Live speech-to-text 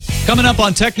Coming up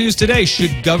on Tech News Today,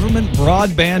 should government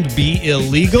broadband be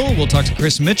illegal? We'll talk to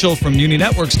Chris Mitchell from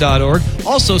UniNetworks.org.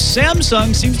 Also,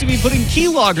 Samsung seems to be putting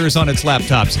keyloggers on its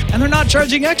laptops, and they're not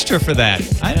charging extra for that.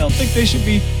 I don't think they should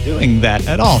be doing that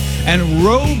at all. And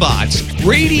robots,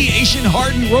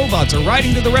 radiation-hardened robots, are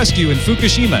riding to the rescue in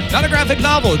Fukushima. Not a graphic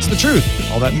novel, it's the truth.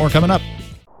 All that and more coming up.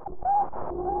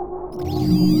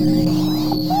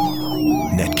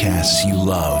 Netcasts you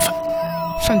love.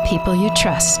 From people you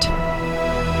trust.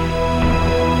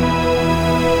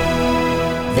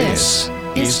 This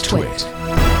is Twit.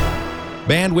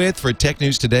 Bandwidth for Tech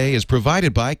News Today is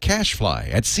provided by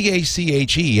CashFly at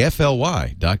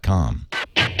CACHEFLY.com.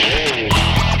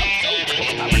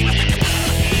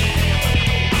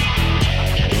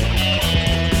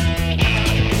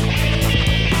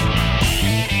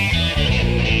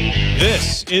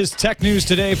 This is Tech News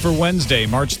Today for Wednesday,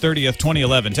 March 30th,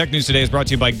 2011. Tech News Today is brought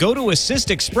to you by GoToAssist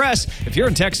Express. If you're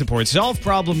in tech support, solve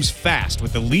problems fast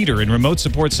with the leader in remote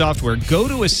support software,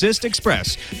 GoToAssist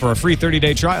Express. For a free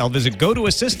 30-day trial, visit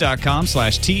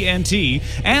gotoassist.com/TNT.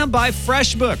 And by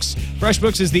FreshBooks.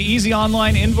 FreshBooks is the easy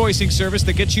online invoicing service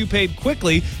that gets you paid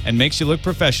quickly and makes you look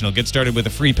professional. Get started with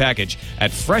a free package at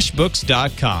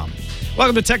freshbooks.com.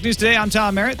 Welcome to Tech News Today. I'm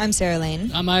Tom Merritt. I'm Sarah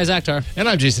Lane. I'm Isaac Akhtar. And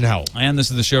I'm Jason Howell. And this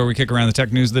is the show where we kick around the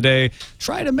tech news of the day,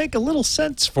 try to make a little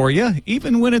sense for you,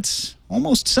 even when it's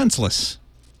almost senseless.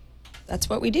 That's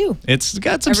what we do. It's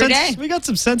got some Every day. We got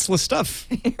some senseless stuff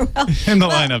Well, in the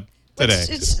lineup today.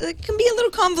 It can be a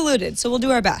little convoluted, so we'll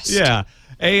do our best. Yeah.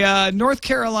 A North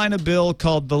Carolina bill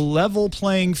called the Level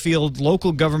Playing Field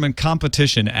Local Government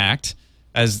Competition Act,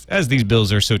 as these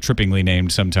bills are so trippingly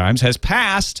named sometimes, has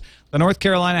passed the North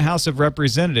Carolina House of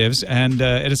Representatives, and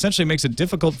it essentially makes it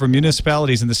difficult for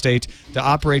municipalities in the state to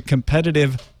operate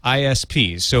competitive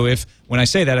ISPs. So when I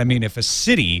say that, I mean if a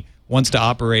city wants to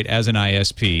operate as an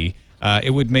ISP,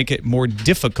 it would make it more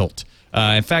difficult.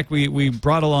 In fact, we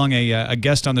brought along a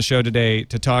guest on the show today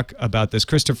to talk about this,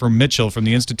 Christopher Mitchell from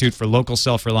the Institute for Local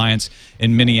Self-Reliance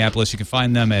in Minneapolis. You can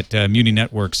find them at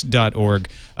UniNetworks.org.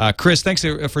 Chris, thanks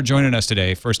for joining us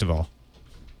today, first of all.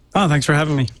 Oh, thanks for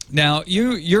having me. Now,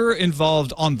 you're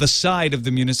involved on the side of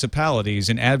the municipalities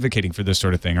in advocating for this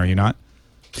sort of thing, are you not?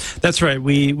 That's right.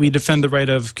 We defend the right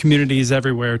of communities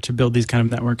everywhere to build these kind of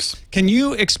networks. Can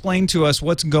you explain to us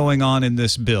what's going on in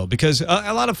this bill? Because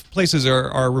a lot of places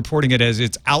are reporting it as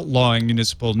it's outlawing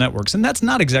municipal networks, and that's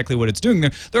not exactly what it's doing.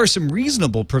 There are some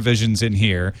reasonable provisions in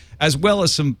here, as well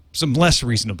as some less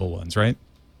reasonable ones, right?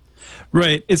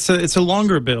 Right. It's a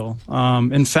longer bill.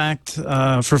 In fact,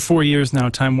 for 4 years now,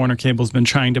 Time Warner Cable's been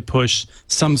trying to push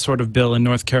some sort of bill in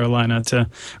North Carolina to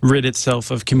rid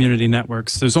itself of community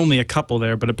networks. There's only a couple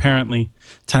there, but apparently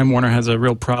Time Warner has a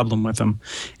real problem with them.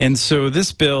 And so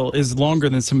this bill is longer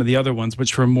than some of the other ones,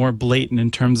 which were more blatant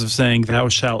in terms of saying thou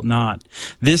shalt not.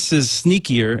 This is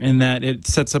sneakier in that it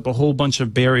sets up a whole bunch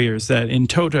of barriers that in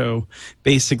toto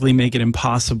basically make it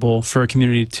impossible for a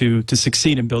community to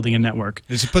succeed in building a network.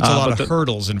 It puts a lot of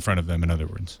hurdles in front of them, in other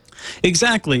words.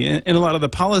 Exactly. And a lot of the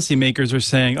policymakers are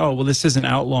saying, oh, well, this isn't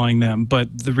outlawing them.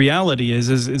 But the reality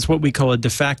is what we call a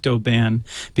de facto ban,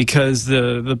 because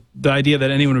the idea that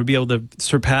anyone would be able to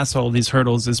surpass all these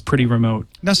hurdles is pretty remote.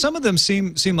 Now, some of them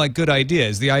seem like good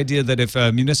ideas. The idea that if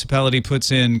a municipality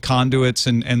puts in conduits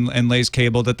and lays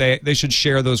cable, that they should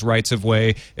share those rights of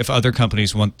way if other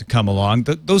companies want to come along.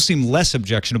 Those seem less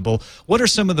objectionable. What are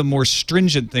some of the more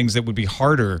stringent things that would be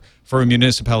harder for a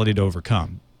municipality to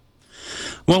overcome?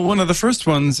 Well, one of the first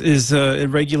ones is it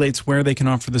regulates where they can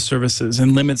offer the services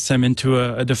and limits them into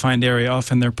a defined area,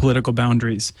 often their political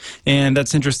boundaries. And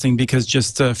that's interesting because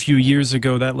just a few years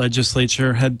ago, that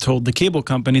legislature had told the cable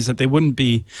companies that they wouldn't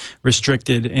be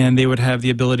restricted and they would have the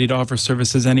ability to offer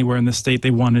services anywhere in the state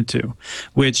they wanted to,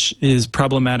 which is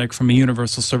problematic from a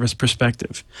universal service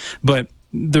perspective. But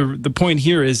the point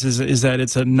here is that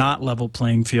it's a not level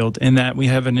playing field, in that we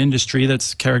have an industry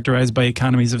that's characterized by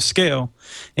economies of scale,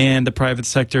 and the private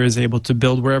sector is able to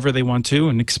build wherever they want to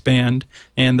and expand,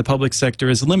 and the public sector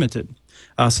is limited.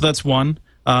 So that's one.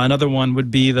 Another one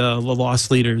would be the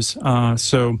loss leaders.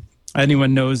 So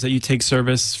anyone knows that you take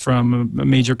service from a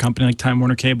major company like Time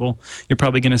Warner Cable, you're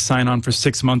probably going to sign on for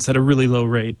 6 months at a really low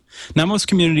rate. Now, most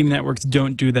community networks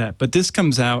don't do that, but this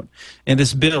comes out in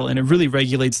this bill, and it really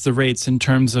regulates the rates in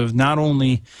terms of not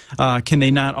only can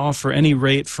they not offer any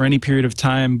rate for any period of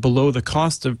time below the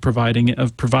cost of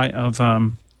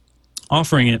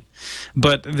offering it,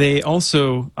 but they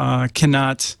also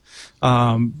cannot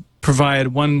provide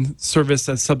one service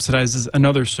that subsidizes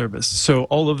another service. So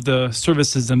all of the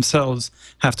services themselves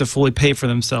have to fully pay for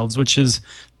themselves, which is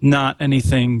not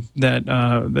anything that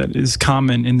that is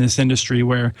common in this industry,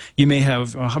 where you may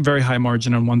have a very high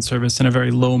margin on one service and a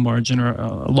very low margin or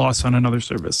a loss on another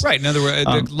service. Right. In other words,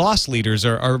 the loss leaders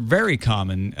are very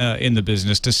common in the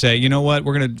business to say, you know what,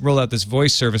 we're going to roll out this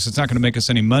voice service. It's not going to make us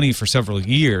any money for several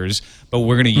years, but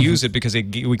we're going to use it because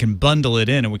we can bundle it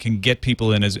in and we can get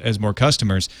people in as more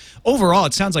customers. Overall,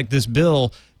 it sounds like this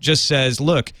bill just says,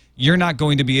 look, you're not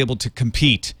going to be able to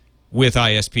compete with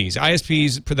ISPs.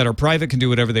 ISPs that are private can do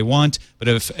whatever they want, but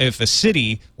if a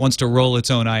city wants to roll its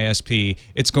own ISP,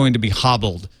 it's going to be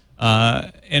hobbled.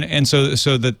 And so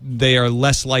that they are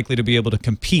less likely to be able to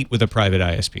compete with a private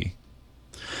ISP.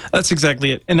 That's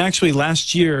exactly it. And actually,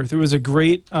 last year, there was a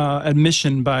great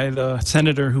admission by the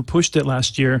senator who pushed it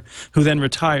last year, who then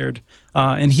retired.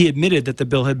 And he admitted that the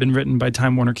bill had been written by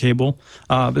Time Warner Cable.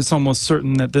 It's almost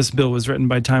certain that this bill was written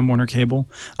by Time Warner Cable.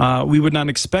 We would not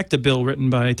expect a bill written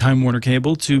by Time Warner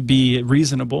Cable to be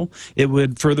reasonable. It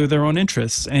would further their own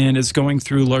interests, and it's going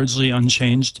through largely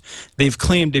unchanged. They've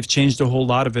claimed they've changed a whole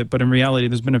lot of it, but in reality,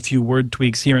 there's been a few word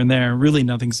tweaks here and there, really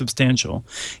nothing substantial.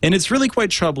 And it's really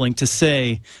quite troubling to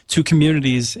say to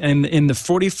communities, and in the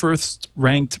 41st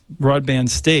ranked broadband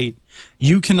state,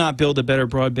 you cannot build a better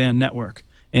broadband network.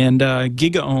 And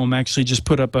GigaOM actually just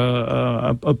put up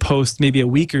a post maybe a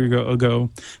week ago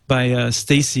by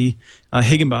Stacy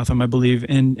Higginbotham, I believe,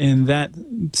 and that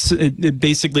it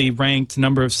basically ranked a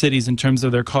number of cities in terms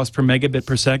of their cost per megabit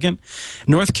per second.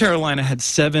 North Carolina had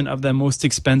 7 of the most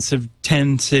expensive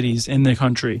 10 cities in the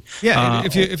country. Yeah,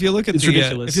 if you look at if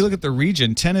you look at the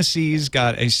region, Tennessee's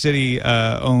got a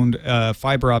city-owned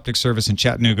fiber optic service in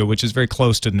Chattanooga, which is very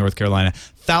close to North Carolina,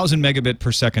 1,000 megabit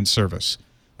per second service.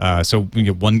 So we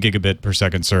get 1 gigabit per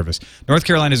second service. North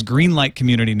Carolina's Greenlight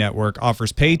Community Network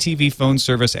offers pay TV phone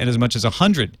service at as much as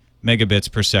 100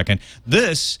 megabits per second.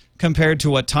 This compared to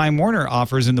what Time Warner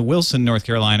offers in the Wilson, North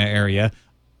Carolina area,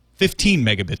 15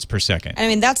 megabits per second. I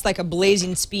mean, that's like a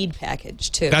blazing speed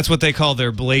package, too. That's what they call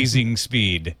their blazing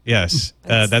speed. Yes,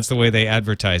 that's the way they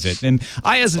advertise it. And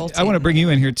I want to bring you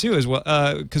in here, too, as well,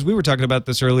 because we were talking about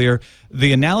this earlier.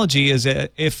 The analogy is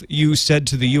that if you said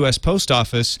to the U.S. Post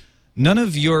Office, none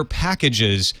of your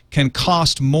packages can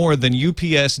cost more than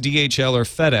UPS, DHL, or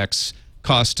FedEx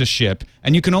cost to ship,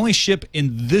 and you can only ship in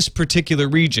this particular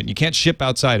region. You can't ship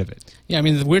outside of it. Yeah, I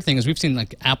mean, the weird thing is we've seen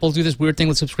like Apple do this weird thing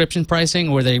with subscription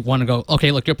pricing where they want to go,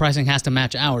 okay, look, your pricing has to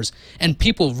match ours. And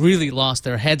people really lost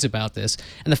their heads about this.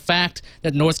 And the fact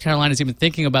that North Carolina is even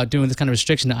thinking about doing this kind of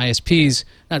restriction to ISPs,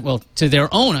 to their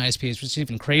own ISPs, which is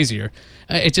even crazier,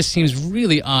 it just seems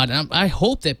really odd. And I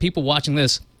hope that people watching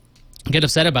this get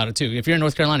upset about it, too. If you're in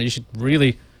North Carolina, you should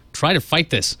really try to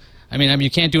fight this. I mean,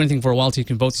 you can't do anything for a while till you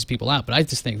can vote these people out, but I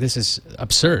just think this is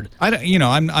absurd.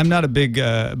 I'm not a big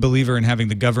believer in having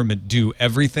the government do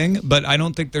everything, but I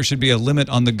don't think there should be a limit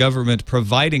on the government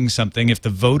providing something if the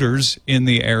voters in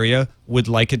the area would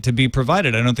like it to be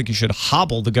provided. I don't think you should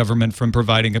hobble the government from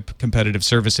providing a competitive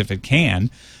service if it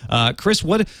can. Chris,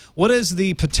 what is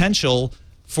the potential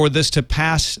for this to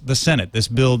pass the Senate, this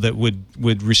bill that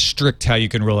would restrict how you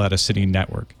can roll out a city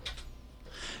network?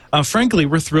 Frankly,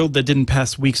 we're thrilled that didn't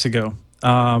pass weeks ago.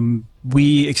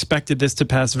 We expected this to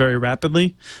pass very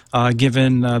rapidly,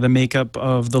 given the makeup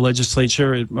of the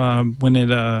legislature when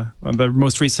the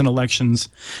most recent elections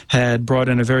had brought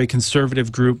in a very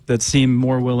conservative group that seemed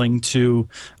more willing to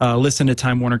listen to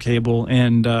Time Warner Cable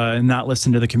and not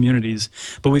listen to the communities.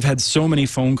 But we've had so many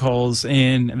phone calls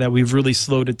in that we've really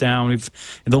slowed it down.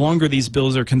 The longer these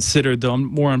bills are considered, the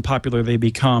more unpopular they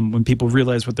become when people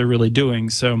realize what they're really doing.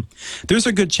 So there's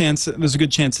a good chance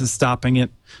of stopping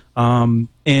it.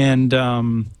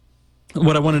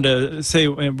 What I wanted to say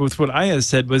with what Aya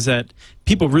said was that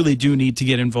people really do need to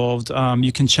get involved.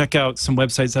 You can check out some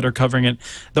websites that are covering it.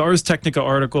 The Ars Technica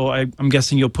article, I'm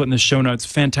guessing you'll put in the show notes,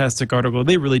 fantastic article.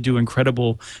 They really do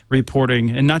incredible reporting,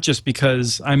 and not just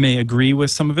because I may agree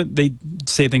with some of it. They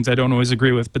say things I don't always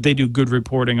agree with, but they do good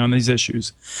reporting on these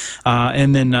issues.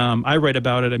 And then I write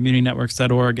about it at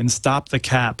muninetworks.org, and Stop the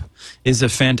Cap is a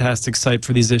fantastic site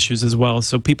for these issues as well.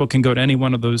 So people can go to any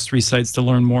one of those 3 sites to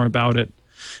learn more about it.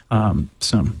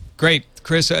 Great.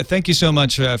 Chris, thank you so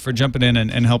much for jumping in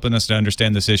and helping us to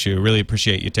understand this issue. Really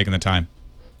appreciate you taking the time.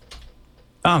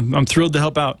 I'm thrilled to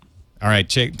help out. All right,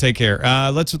 take care.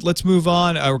 Let's move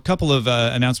on. A couple of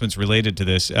announcements related to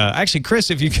this. Actually, Chris,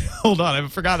 if you hold on, I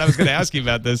forgot I was going to ask you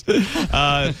about this.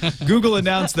 Google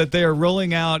announced that they are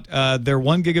rolling out their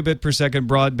 1 gigabit per second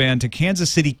broadband to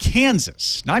Kansas City,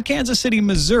 Kansas, not Kansas City,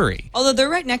 Missouri. Although they're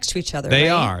right next to each other. They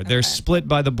right? are. They're split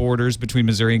by the borders between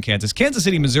Missouri and Kansas. Kansas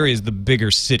City, Missouri is the bigger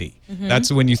city. Mm-hmm.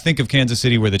 That's when you think of Kansas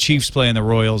City, where the Chiefs play and the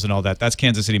Royals and all that. That's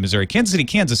Kansas City, Missouri. Kansas City,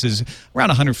 Kansas is around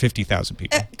 150,000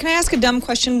 people. Can I ask a dumb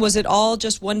question? Was it all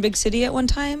just one big city at one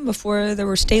time before there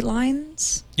were state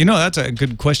lines? You know, that's a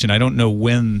good question. I don't know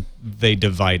when they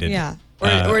divided. Yeah.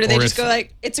 Or do they just go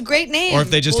like, it's a great name? Or if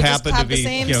they just we'll happen to have be, the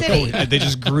same you know, city. they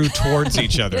just grew towards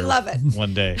each other. We love it.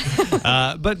 One day.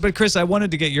 But Chris, I wanted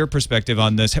to get your perspective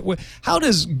on this. How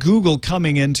does Google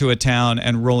coming into a town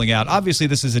and rolling out? Obviously,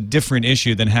 this is a different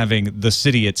issue than having the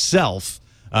city itself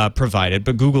provided,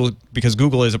 but because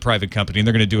Google is a private company and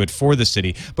they're going to do it for the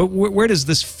city. But where does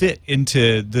this fit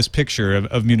into this picture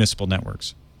of municipal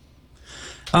networks?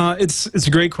 It's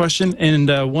a great question, and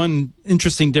one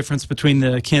interesting difference between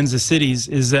the Kansas cities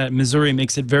is that Missouri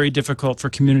makes it very difficult for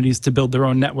communities to build their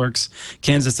own networks.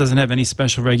 Kansas doesn't have any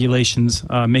special regulations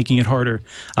making it harder.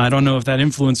 I don't know if that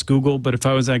influenced Google, but if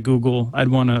I was at Google, I'd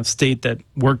want a state that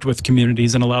worked with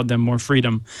communities and allowed them more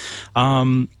freedom.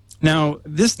 Now,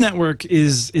 this network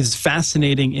is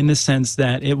fascinating in the sense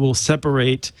that it will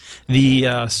separate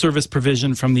the service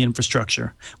provision from the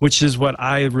infrastructure, which is what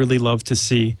I really love to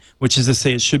see, which is to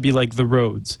say it should be like the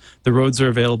roads. The roads are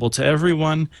available to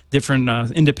everyone. Different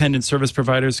independent service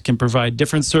providers can provide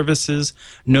different services.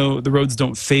 No, the roads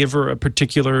don't favor a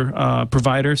particular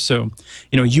provider. So,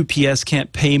 you know, UPS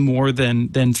can't pay more than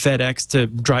FedEx to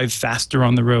drive faster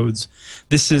on the roads.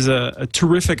 This is a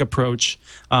terrific approach.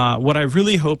 What I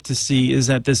really hope to see is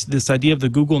that this idea of the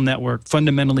Google network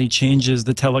fundamentally changes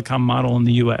the telecom model in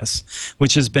the U.S.,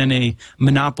 which has been a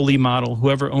monopoly model.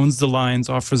 Whoever owns the lines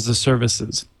offers the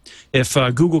services. If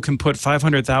Google can put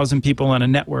 500,000 people on a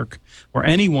network where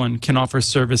anyone can offer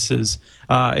services,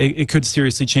 it could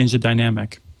seriously change the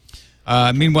dynamic.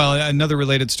 Meanwhile, another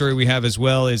related story we have as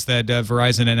well is that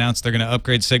Verizon announced they're going to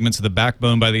upgrade segments of the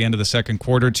backbone by the end of the second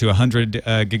quarter to 100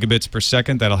 gigabits per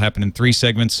second. That'll happen in 3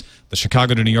 segments: the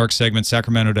Chicago to New York segment,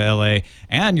 Sacramento to L.A.,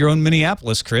 and your own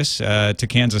Minneapolis, Chris, to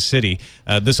Kansas City.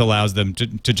 This allows them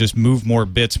to just move more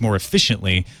bits more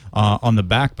efficiently on the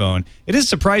backbone. It is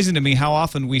surprising to me how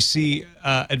often we see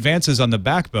advances on the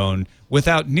backbone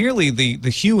without nearly the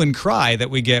hue and cry that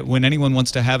we get when anyone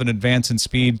wants to have an advance in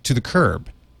speed to the curb.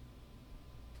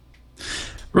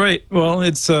 Right. Well,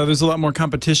 it's there's a lot more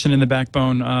competition in the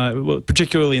backbone,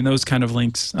 particularly in those kind of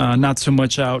links. Not so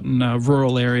much out in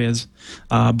rural areas,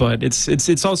 but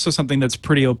it's also something that's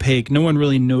pretty opaque. No one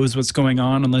really knows what's going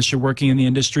on unless you're working in the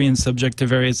industry and subject to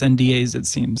various NDAs, it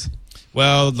seems.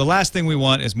 Well, the last thing we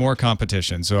want is more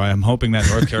competition, so I'm hoping that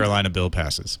North Carolina bill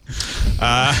passes.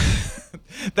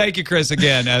 Thank you, Chris,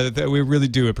 again. We really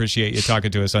do appreciate you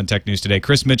talking to us on Tech News Today.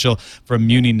 Chris Mitchell from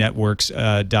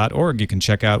muninetworks.org. You can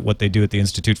check out what they do at the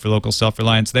Institute for Local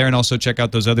Self-Reliance there, and also check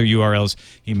out those other URLs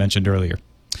he mentioned earlier.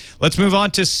 Let's move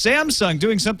on to Samsung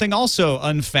doing something also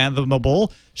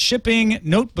unfathomable, shipping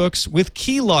notebooks with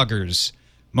keyloggers.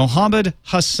 Mohammed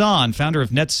Hassan, founder of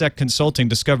NetSec Consulting,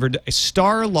 discovered a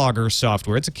StarLogger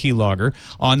software. It's a keylogger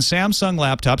on Samsung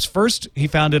laptops. First, he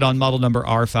found it on model number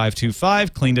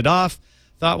R525, cleaned it off,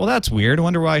 thought, well, that's weird. I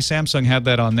wonder why Samsung had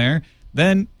that on there.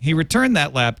 Then he returned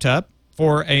that laptop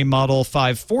for a model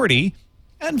 540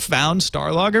 and found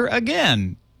StarLogger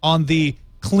again on the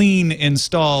clean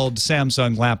installed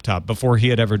Samsung laptop before he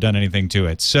had ever done anything to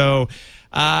it. So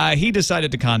he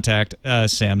decided to contact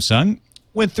Samsung.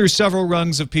 Went through several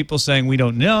rungs of people saying, we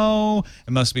don't know,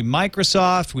 it must be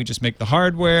Microsoft, we just make the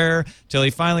hardware, till he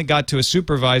finally got to a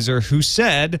supervisor who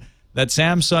said that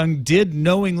Samsung did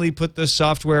knowingly put the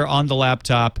software on the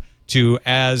laptop to,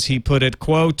 as he put it,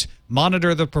 quote,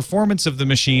 monitor the performance of the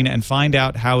machine and find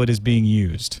out how it is being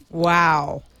used.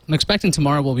 Wow. I'm expecting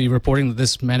tomorrow we'll be reporting that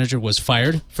this manager was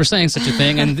fired for saying such a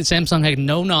thing, and Samsung had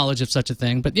no knowledge of such a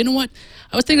thing. But you know what?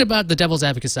 I was thinking about the devil's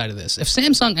advocate side of this. If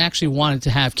Samsung actually wanted to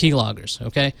have keyloggers,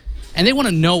 okay, and they want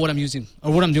to know what I'm using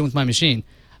or what I'm doing with my machine,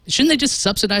 shouldn't they just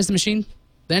subsidize the machine?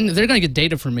 Then they're going to get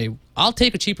data from me. I'll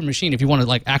take a cheaper machine if you want to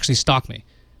like actually stock me.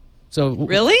 So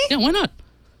really? Yeah, why not?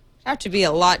 It'd have to be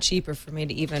a lot cheaper for me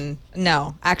to even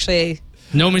no. Actually,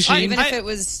 no machine. even if it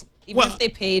was Even if they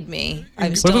paid me, I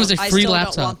What if it was a I free still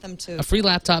laptop? don't want them to. A free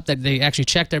laptop that they actually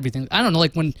checked everything. I don't know,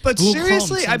 like when But Google Chrome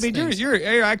seriously, I sends mean, things.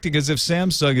 you're acting as if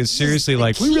Samsung is seriously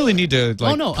like, we really need to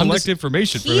like no, I'm collect just-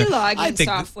 information from it. I Keylogin think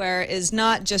software is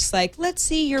not just like, let's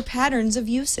see your patterns of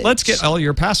usage. let's get all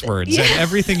your passwords and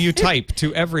everything you type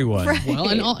to everyone. Well,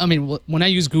 and I mean, when I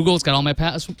use Google, it's got all my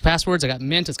passwords. I got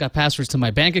Mint. It's got passwords to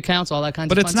my bank accounts, all that kind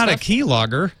But of it's fun not stuff. a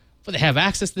keylogger. But they have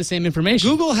access to the same information.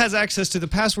 Google has access to the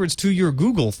passwords to your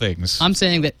Google things. I'm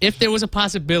saying that if there was a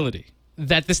possibility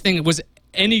that this thing was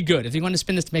any good, if you want to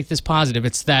spin this to make this positive,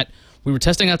 it's that we were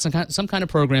testing out some kind of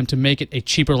program to make it a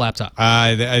cheaper laptop.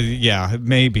 Yeah,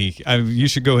 maybe. You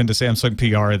should go into Samsung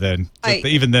PR then.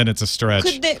 Even then, it's a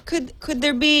stretch. Could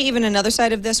there be even another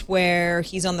side of this where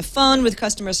he's on the phone with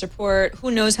customer support?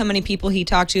 Who knows how many people he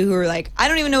talked to who are like, I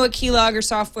don't even know what keylogger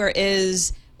software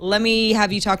is. Let me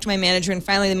have you talk to my manager. And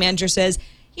finally the manager says,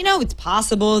 you know, it's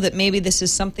possible that maybe this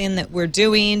is something that we're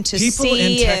doing to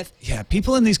see if... Yeah,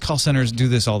 people in these call centers do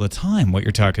this all the time, what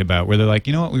you're talking about, where they're like,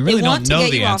 you know what, we really want don't to know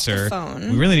get the you off the answer.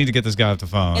 phone. We really need to get this guy off the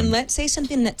phone. And let's say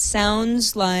something that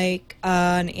sounds like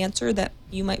an answer that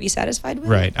you might be satisfied with.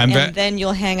 Right. Then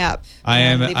you'll hang up.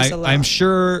 and leave us alone. I'm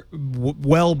sure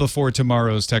well before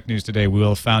tomorrow's Tech News Today, we will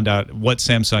have found out what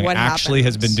Samsung What actually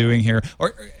has happens. been doing here.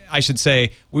 Or I should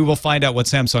say, we will find out what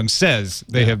Samsung says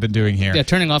they have been doing here. Yeah,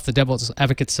 turning off the devil's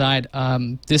advocate side,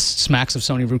 this smacks of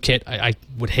Sony rootkit. I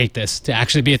would hate this to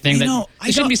actually be a thing You know, I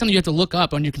it shouldn't don't- be something you have to look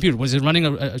up on your computer. Was it running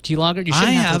a keylogger? You shouldn't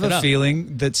I have have to look it a up.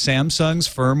 feeling that Samsung's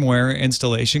firmware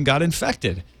installation got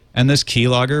infected. And this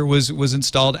keylogger was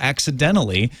installed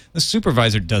accidentally. The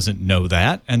supervisor doesn't know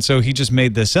that, and so he just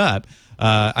made this up.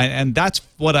 And that's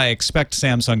what I expect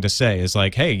Samsung to say is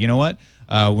like, hey, you know what?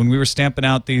 When we were stamping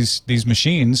out these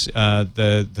machines,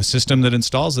 the system that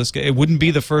installs this, it wouldn't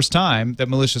be the first time that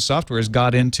malicious software has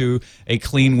got into a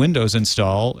clean Windows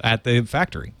install at the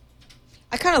factory.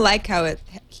 I kind of like how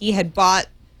he had bought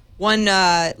one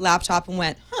laptop and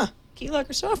went,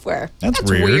 keylogger software. That's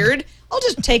weird. I'll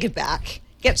just take it back.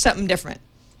 Get something different.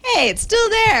 Hey, it's still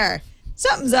there.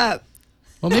 Something's up.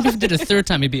 Well, maybe if it did a third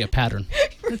time, it'd be a pattern.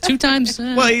 2 times?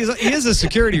 Well, he is a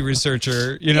security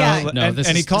researcher, you know, Yeah. No, and this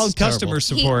he is called terrible. customer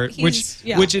support, he's-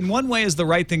 yeah. which in one way is the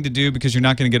right thing to do because you're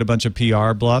not going to get a bunch of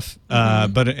PR bluff.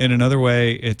 But in another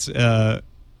way, it's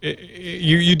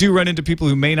you do run into people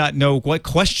who may not know what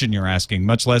question you're asking,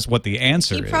 much less what the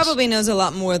answer He is. probably knows a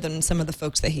lot more than some of the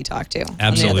folks that he talked to on the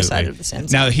Absolutely. other side of the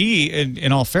Samsung. Now, he,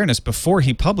 in all fairness, before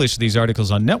he published these articles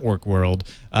on Network World,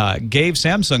 gave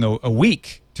Samsung a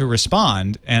week to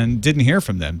respond and didn't hear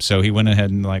from them. So he went ahead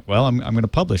and like, well, I'm going to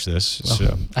publish this.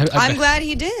 So I'm glad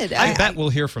he did. I bet we'll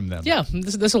hear from them. Yeah,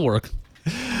 this will work.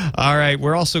 All right.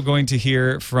 We're also going to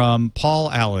hear from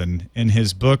Paul Allen in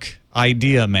his book,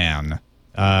 Idea Man.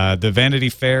 The Vanity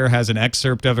Fair has an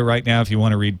excerpt of it right now if you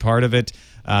want to read part of it.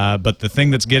 But the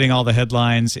thing that's getting all the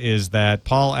headlines is that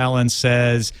Paul Allen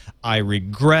says, I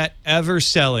regret ever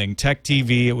selling Tech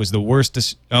TV. It was the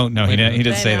worst. Oh, no, he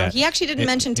didn't say that. He actually didn't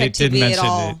mention He Tech didn't TV at mention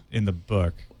all, it in the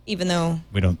book. even though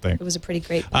We don't think. it was a pretty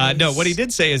great No, what he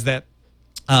did say is that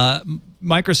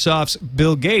Microsoft's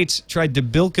Bill Gates tried to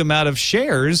bilk him out of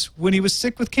shares when he was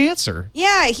sick with cancer.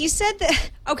 Yeah, he said that.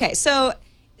 Okay, so,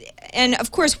 and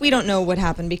of course we don't know what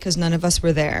happened because none of us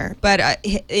were there. But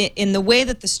in the way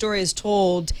that the story is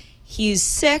told, he's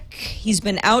sick. He's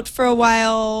been out for a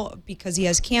while because he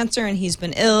has cancer and he's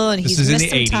been ill and This he's is in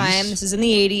missed the some 80s. time. This is in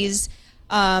the 80s.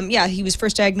 Yeah, he was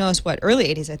first diagnosed,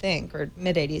 early 80s, I think, or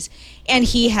mid 80s. And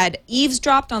he had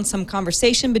eavesdropped on some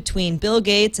conversation between Bill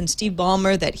Gates and Steve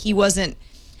Ballmer that he wasn't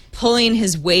pulling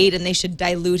his weight and they should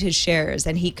dilute his shares.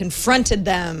 And he confronted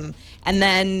them. And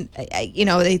then,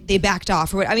 they backed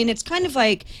off. I mean, it's kind of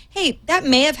like, hey, that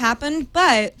may have happened,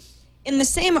 but in the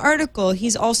same article,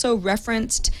 he's also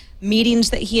referenced meetings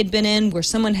that he had been in where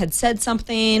someone had said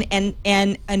something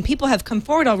and people have come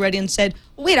forward already and said,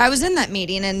 well, wait, I was in that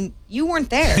meeting and you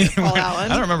weren't there, Paul Allen.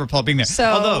 I don't remember Paul being there. So-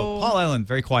 Although, Paul Allen,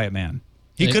 very quiet man.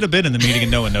 He could have been in the meeting and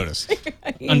no one noticed.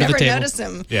 You Under the never table. notice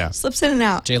him. Yeah. Slips in and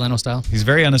out. Jay Leno style. He's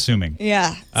very unassuming.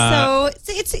 Yeah. So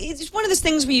it's one of those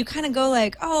things where you kind of go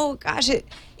like, oh gosh,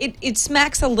 it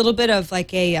smacks a little bit of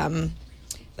like a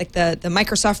like the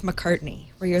Microsoft McCartney,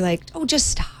 where you're like, oh,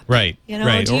 just stop. Right. You know,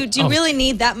 right. do you really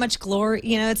need that much glory?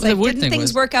 You know, it's like, the weird didn't thing things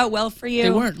was work out well for you? They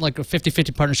weren't like a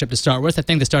 50-50 partnership to start with. I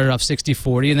think they started off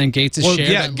 60-40, and then Gates' Well, share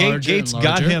yeah, got larger Gates and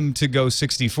got larger. him to go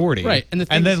 60-40. Right, and the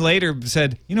thing and then is- later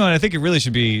said, you know what, I think it really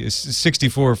should be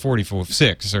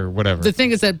 64-44-6 or whatever. The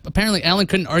thing is that apparently Allen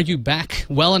couldn't argue back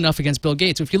well enough against Bill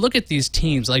Gates. If you look at these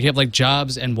teams, like you have like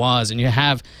Jobs and Woz, and you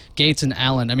have Gates and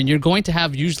Allen, I mean, you're going to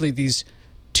have usually these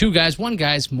two guys, one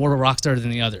guy's more of a rock star than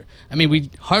the other. I mean, we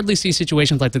hardly see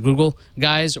situations like the Google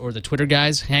guys or the Twitter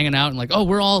guys hanging out and like, oh,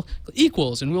 we're all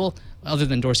equals and we'll, other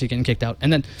than Dorsey getting kicked out,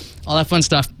 and then all that fun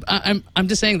stuff. I'm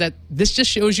just saying that this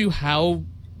just shows you how,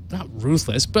 not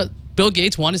ruthless, but Bill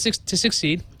Gates wanted to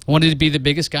succeed, wanted to be the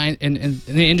biggest guy in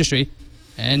the industry,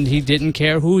 and he didn't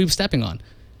care who he was stepping on.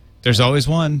 There's always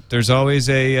one. There's always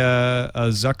a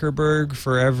Zuckerberg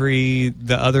for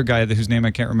the other guy whose name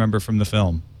I can't remember from the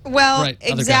film. Well, Right,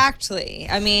 other guy. exactly.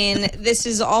 I mean, this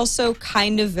is also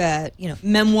kind of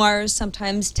memoirs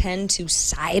sometimes tend to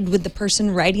side with the person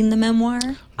writing the memoir.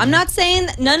 I'm not saying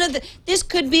that this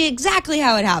could be exactly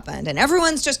how it happened, and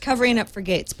everyone's just covering up for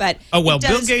Gates. But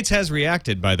Bill Gates has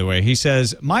reacted, by the way. He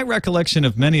says, my recollection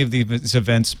of many of these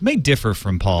events may differ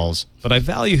from Paul's, but I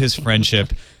value his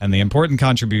friendship and the important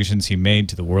contributions he made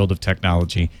to the world of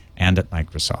technology and at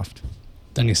Microsoft.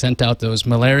 Then he sent out those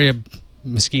malaria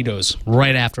mosquitoes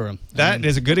right after him. That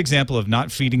is a good example of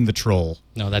not feeding the troll.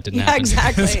 No, that didn't yeah, happen.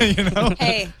 exactly.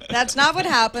 Hey, that's not what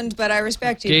happened, but I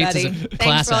respect you, Gates is buddy. a Thanks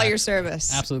class for all act. your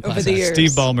service Absolute over class the act. years.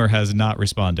 Steve Ballmer has not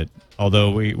responded,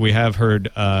 although we have heard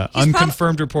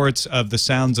unconfirmed reports of the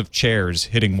sounds of chairs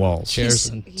hitting walls. Chairs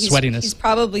and sweatiness. He's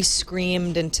probably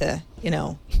screamed into,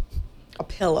 a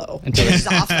pillow in his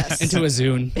office. Into a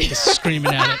Zune, just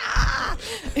screaming at it.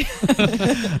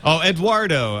 Oh,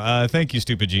 Eduardo. Thank you,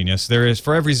 stupid genius. There is,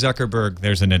 for every Zuckerberg,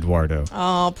 there's an Eduardo.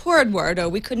 Oh, poor Eduardo.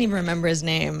 We couldn't even remember his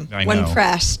name I when know.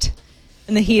 pressed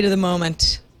in the heat of the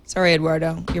moment. Sorry,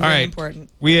 Eduardo. You're All very right.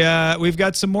 important. We've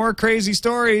got some more crazy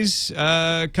stories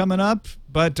coming up.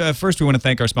 But first, we want to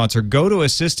thank our sponsor, Go to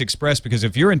Assist Express, because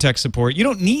if you're in tech support, you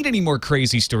don't need any more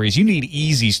crazy stories. You need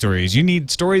easy stories. You need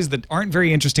stories that aren't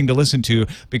very interesting to listen to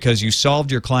because you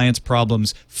solved your client's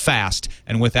problems fast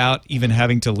and without even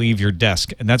having to leave your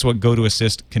desk. And that's what Go to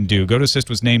Assist can do. Go to Assist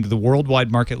was named the worldwide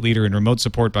market leader in remote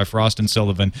support by Frost &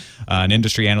 Sullivan, an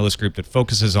industry analyst group that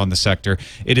focuses on the sector.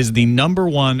 It is the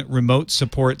 #1 remote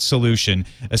support solution.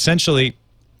 Essentially,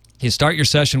 you start your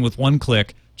session with one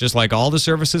click. Just like all the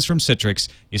services from Citrix,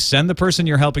 you send the person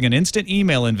you're helping an instant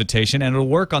email invitation, and it'll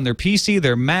work on their PC,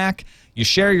 their Mac. You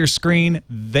share your screen.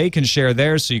 They can share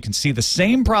theirs, so you can see the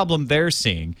same problem they're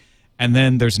seeing. And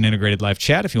then there's an integrated live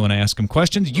chat if you want to ask them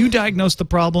questions. You diagnose the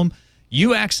problem.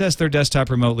 You access their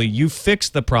desktop remotely. You fix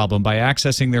the problem by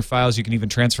accessing their files. You can even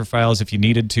transfer files if you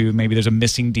needed to. Maybe there's a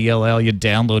missing DLL. You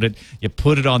download it. You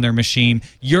put it on their machine.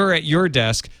 You're at your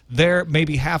desk. They're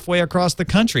maybe halfway across the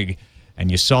country. And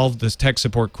you solve the tech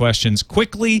support questions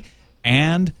quickly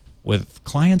and with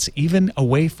clients even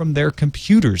away from their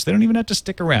computers. They don't even have to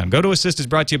stick around. Go to Assist is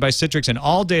brought to you by Citrix, and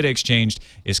all data exchanged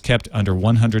is kept under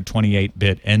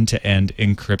 128-bit end-to-end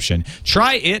encryption.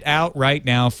 Try it out right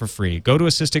now for free. Go to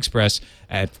Assist Express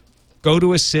at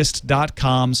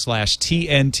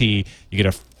gotoassist.com/TNT. You get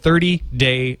a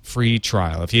 30-day free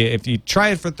trial. If you try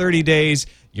it for 30 days,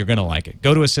 you're going to like it.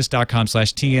 Go to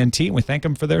assist.com/TNT, and we thank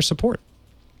them for their support.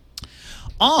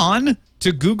 On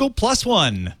to Google Plus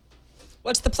One.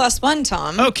 What's the +1,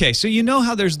 Tom? Okay, so you know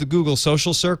how there's the Google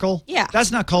Social Circle? Yeah. That's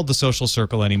not called the Social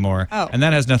Circle anymore. Oh. And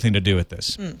that has nothing to do with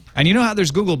this. And you know how there's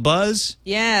Google Buzz?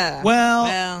 Yeah.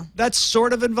 Well, that's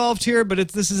sort of involved here, but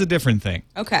this is a different thing.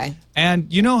 Okay.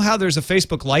 And you know how there's a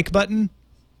Facebook like button?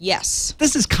 Yes.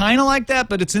 This is kind of like that,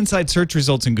 but it's inside search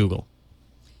results in Google.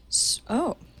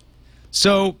 Oh.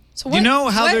 So what- you know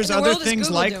how what there's in the other world is things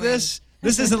Google like doing? this?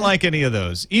 This isn't like any of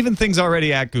those. Even things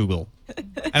already at Google.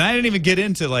 And I didn't even get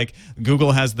into, like,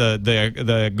 Google has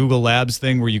the Google Labs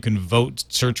thing where you can vote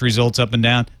search results up and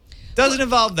down. Doesn't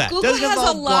involve that. Google Doesn't has a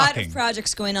involve lot blocking. of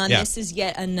projects going on. Yeah. This is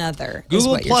yet another. is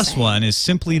Google what you're Plus saying. One is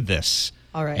simply this.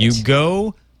 All right. You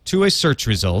go to a search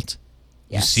result.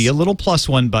 Yes. You see a little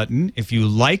 +1 button. If you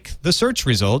like the search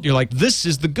result, you're like, this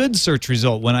is the good search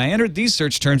result. When I entered these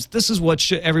search terms, this is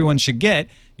what everyone should get.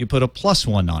 You put a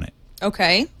 +1 on it.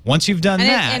 Okay. Once you've done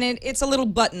that, It's a little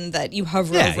button that you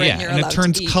hover yeah, over it, and you're and allowed it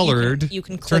turns to be, colored. You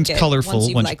can click turns it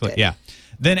colorful once you click. Yeah.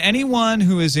 Then anyone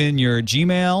who is in your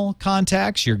Gmail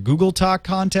contacts, your Google Talk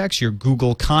contacts, your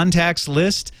Google Contacts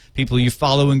list, people you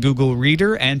follow in Google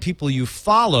Reader, and people you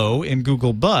follow in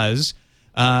Google Buzz,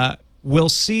 will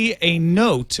see a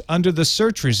note under the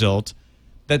search result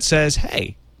that says,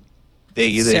 "Hey,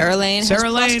 Sarah Lane has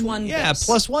 +1 yeah, this.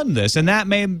 +1 this," and that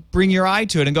may bring your eye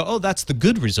to it and go, "Oh, that's the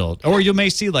good result." Or you may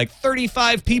see like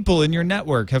 35 people in your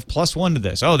network have +1 to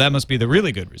this. Oh, that must be the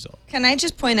really good result. Can I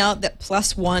just point out that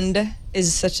 +1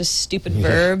 is such a stupid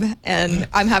verb, and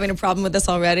I'm having a problem with this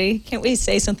already. Can't we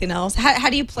say something else? How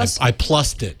do you plus? I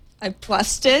plussed it. I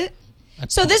plussed it.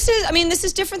 So this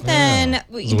is different than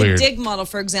the weird. dig model,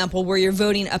 for example, where you're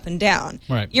voting up and down.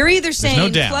 Right. You're either saying no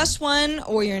down. +1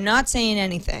 or you're not saying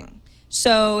anything.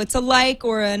 So it's a like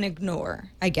or an ignore,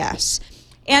 I guess.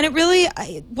 And it really,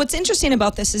 what's interesting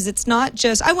about this is it's not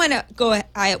just, I went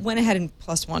ahead and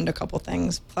 +1'd a couple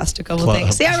things,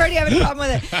 things. See, I already have a problem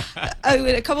with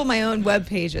it. A couple of my own web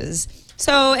pages.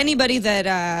 So anybody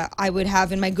that I would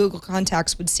have in my Google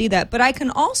contacts would see that. But I can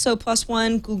also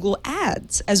 +1 Google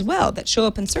ads as well that show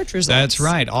up in search results. That's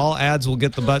right. All ads will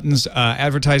get the buttons.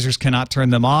 Advertisers cannot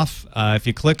turn them off. If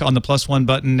you click on the +1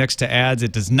 button next to ads,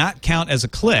 it does not count as a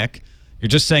click. You're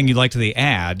just saying you liked the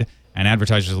ad, and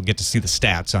advertisers will get to see the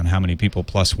stats on how many people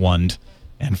 +1'd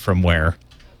and from where,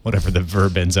 whatever the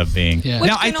verb ends up being. Yeah. Which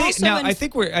Now, can also I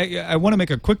think I want to make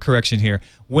a quick correction here.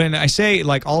 When I say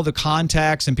like all the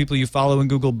contacts and people you follow in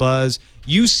Google Buzz,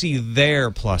 you see their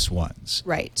 +1s.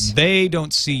 Right. They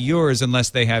don't see yours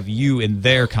unless they have you in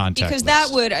their contact Because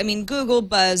list. Google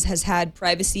Buzz has had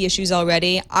privacy issues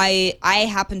already. I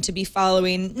happen to be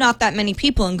following not that many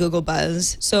people in Google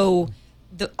Buzz, so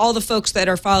all the folks that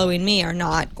are following me are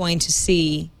not going to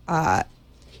see.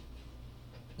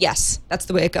 Yes, that's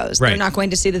the way it goes. Right. They're not going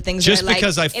to see the things Just that I like.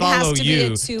 because I It has follow to be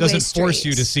you a two-way doesn't force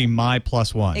street. you to see my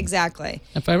 +1. Exactly.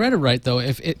 If I read it right, though,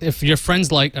 if your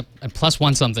friends like a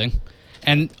 +1 something,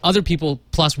 and other people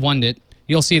 +1'd it,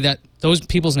 you'll see that those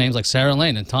people's names, like Sarah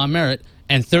Lane and Tom Merritt,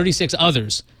 and 36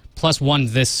 others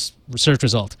 +1 this search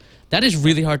result. That is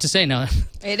really hard to say now.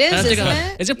 It is, isn't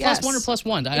it? Is it Yes. +1 or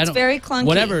 +1? It's very clunky.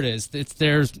 Whatever it is,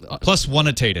 there's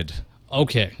 +1-ated.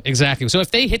 okay, exactly. So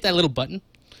if they hit that little button,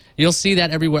 you'll see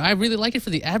that everywhere. I really like it for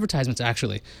the advertisements,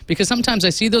 actually, because sometimes I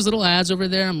see those little ads over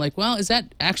there. I'm like, well, is that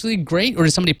actually great, or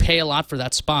does somebody pay a lot for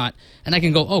that spot? And I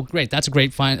can go, oh, great, that's a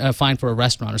great fine for a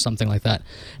restaurant or something like that.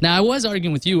 Now, I was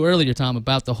arguing with you earlier, Tom,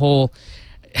 about the whole,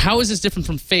 how is this different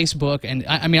from Facebook? And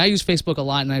I use Facebook a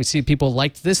lot, and I see people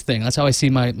liked this thing. That's how I see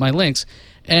my links.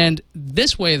 And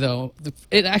this way, though,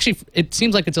 it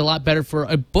seems like it's a lot better for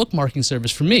a bookmarking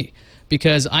service for me,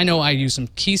 because I know I use some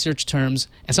key search terms,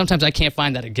 and sometimes I can't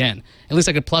find that again. At least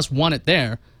I could +1 it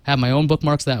there, have my own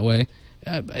bookmarks that way.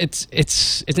 It's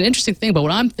an interesting thing, but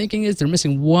what I'm thinking is they're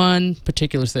missing one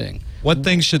particular thing. What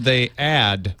things should they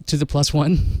add? To the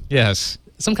 +1? Yes.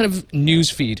 Some kind of news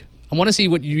feed. I want to see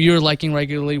what you're liking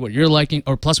regularly, what you're liking,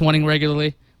 or +1ing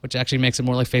regularly, which actually makes it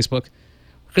more like Facebook.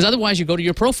 Because otherwise, you go to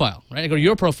your profile, right? I go to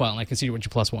your profile, and I can see what you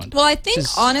 +1'd. Well, I think,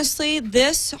 honestly,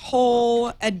 this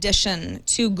whole addition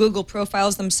to Google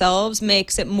profiles themselves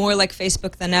makes it more like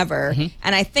Facebook than ever. Mm-hmm.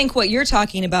 And I think what you're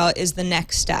talking about is the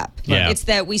next step. Yeah. It's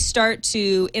that we start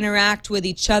to interact with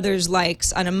each other's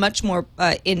likes on a much more,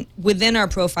 within our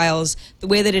profiles, the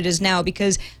way that it is now.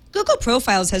 Because Google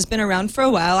Profiles has been around for a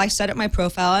while. I set up my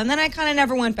profile, and then I kind of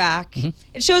never went back. Mm-hmm.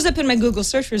 It shows up in my Google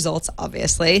search results,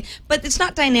 obviously, but it's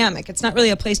not dynamic. It's not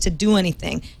really a place to do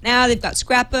anything. Now they've got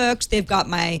scrapbooks. They've got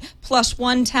my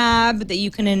 +1 tab that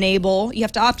you can enable. You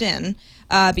have to opt in,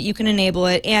 but you can enable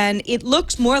it, and it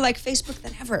looks more like Facebook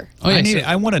than ever. Oh, yeah,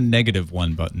 I want a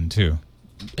 -1 button, too.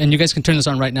 and you guys can turn this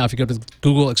on right now. If you go to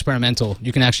Google Experimental,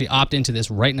 you can actually opt into this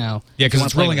right now. Yeah, because If you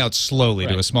it's wanna play rolling with it. out slowly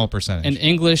to Right. a small percentage. In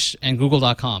English and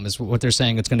Google.com is what they're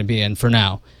saying it's going to be in for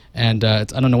now. And I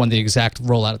don't know when the exact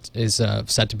rollout is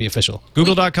set to be official.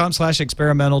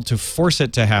 Google.com/experimental to force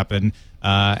it to happen.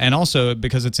 And also,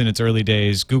 because it's in its early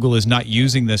days, Google is not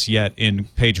using this yet in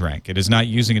PageRank. It is not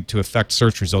using it to affect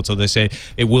search results. So they say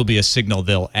it will be a signal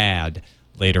they'll add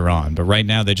later on. But right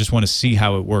now, they just want to see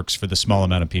how it works for the small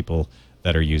amount of people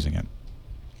that are using it.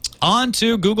 On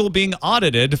to Google being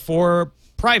audited for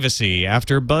privacy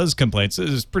after Buzz complaints. This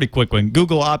is a pretty quick one.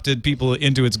 Google opted people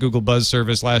into its Google Buzz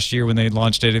service last year when they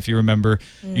launched it, if you remember.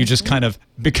 You just kind of,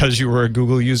 because you were a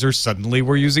Google user, suddenly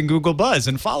were using Google Buzz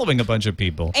and following a bunch of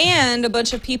people. And a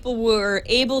bunch of people were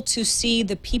able to see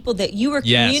the people that you were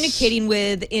Yes. communicating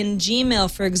with in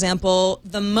Gmail, for example,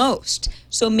 the most.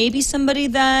 So maybe somebody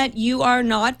that you are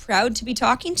not proud to be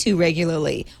talking to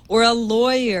regularly, or a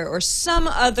lawyer, or some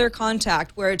other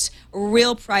contact where it's a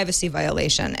real privacy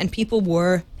violation, and people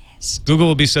were pissed. Google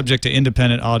will be subject to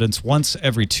independent audits once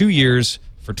every 2 years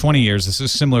for 20 years. This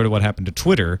is similar to what happened to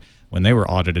Twitter when they were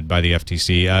audited by the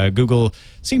FTC. Google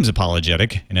seems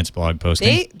apologetic in its blog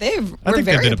posting. They I were think they've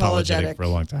very been apologetic for a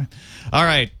long time. All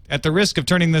right. At the risk of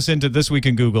turning this into This Week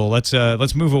in Google, let's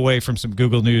move away from some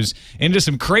Google news into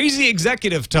some crazy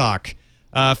executive talk.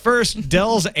 First,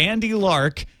 Dell's Andy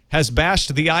Lark has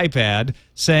bashed the iPad,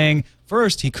 saying,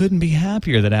 first, he couldn't be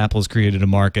happier that Apple's created a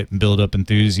market and built up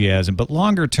enthusiasm, but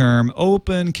longer term,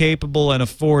 open, capable, and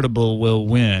affordable will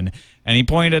win. And he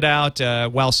pointed out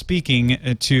while speaking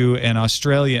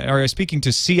to speaking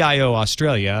to CIO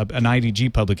Australia, an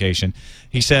IDG publication,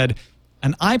 he said,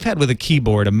 an iPad with a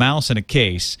keyboard, a mouse, and a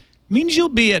case means you'll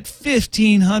be at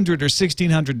 $1,500 or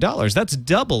 $1,600. That's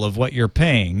double of what you're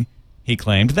paying he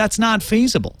claimed. That's not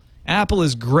feasible. Apple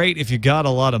is great if you got a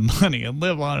lot of money and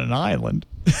live on an island.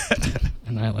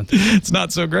 An island. It's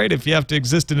not so great if you have to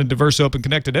exist in a diverse, open,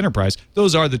 connected enterprise.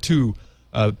 Those are the two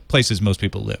places most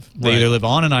people live. They either live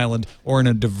on an island or in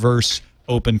a diverse,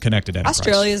 open, connected enterprise.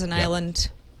 Australia is an island.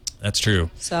 That's true.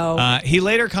 So he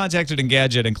later contacted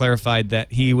Engadget and clarified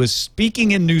that he was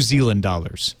speaking in New Zealand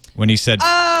dollars when he said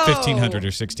 1,500 or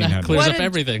 1,600. Clears up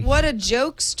everything. What a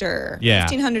jokester. Yeah.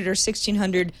 1,500 or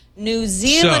 1,600 New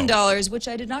Zealand dollars, which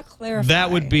I did not clarify. That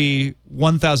would be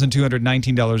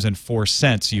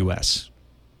 $1,219.04 U.S.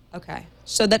 Okay.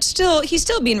 So he's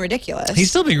still being ridiculous. He's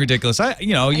still being ridiculous.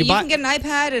 You can get an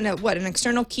iPad and an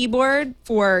external keyboard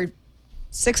for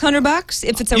 $600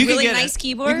 if it's a really nice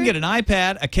keyboard. You can get an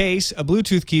iPad, a case, a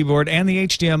Bluetooth keyboard, and the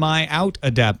HDMI out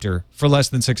adapter for less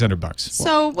than $600.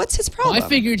 So what's his problem? Well, I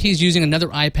figured he's using another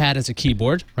iPad as a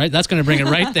keyboard, right? That's going to bring it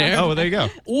right there. Oh, well, there you go.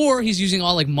 Or he's using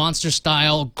all like monster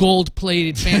style, gold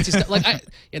plated, fancy stuff.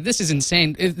 This is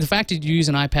insane. The fact that you use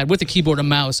an iPad with a keyboard and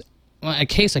mouse, a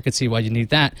case, I could see why you need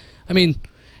that. I mean,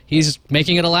 he's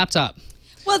making it a laptop.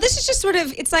 Well, this is just sort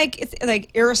of it's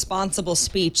like irresponsible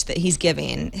speech that he's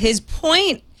giving. His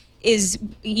point is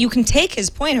you can take his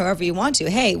point however you want to.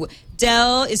 Hey,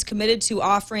 Dell is committed to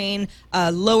offering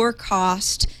a lower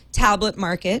cost tablet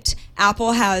market.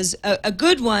 Apple has a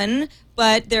good one,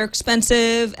 but they're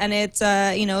expensive and it's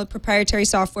proprietary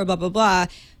software, blah blah blah.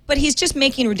 But he's just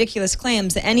making ridiculous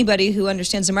claims that anybody who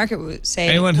understands the market would say,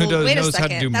 anyone who wait knows a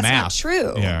second, how to do that's math. not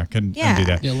true. Yeah, can do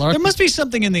that. Yeah, there must be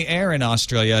something in the air in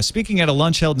Australia. Speaking at a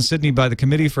lunch held in Sydney by the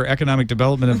Committee for Economic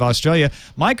Development of Australia,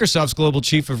 Microsoft's Global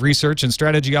Chief of Research and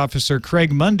Strategy Officer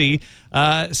Craig Mundy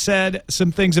said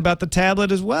some things about the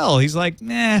tablet as well. He's like,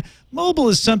 mobile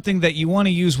is something that you want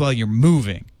to use while you're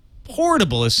moving.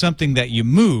 Portable is something that you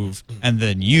move and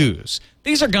then use.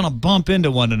 These are going to bump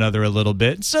into one another a little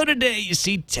bit. So today you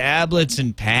see tablets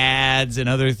and pads and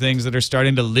other things that are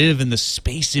starting to live in the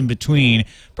space in between.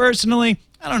 Personally,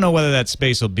 I don't know whether that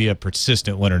space will be a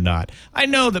persistent one or not. I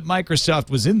know that Microsoft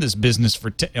was in this business for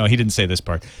he didn't say this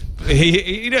part.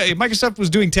 Microsoft was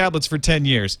doing tablets for 10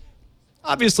 years.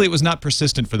 Obviously, it was not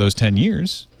persistent for those 10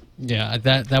 years. Yeah,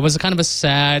 that was kind of a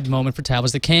sad moment for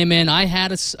tablets that came in. I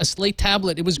had a Slate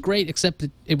tablet. It was great, except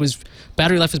it was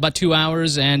battery life was about 2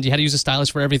 hours, and you had to use a stylus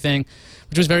for everything,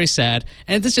 which was very sad.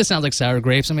 And this just sounds like sour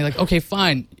grapes. I mean, like, okay,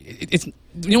 fine. It's you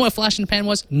know what a flash in the pan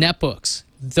was? Netbooks.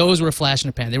 Those were a flash in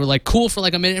the pan. They were like cool for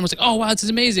like a minute, and was like, oh wow, this is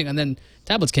amazing. And then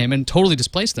tablets came in and totally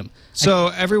displaced them.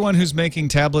 So everyone who's making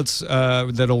tablets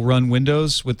that'll run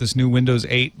Windows with this new Windows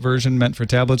 8 version meant for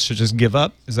tablets should just give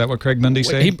up? Is that what Craig Mundy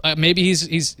said? Maybe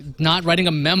he's not writing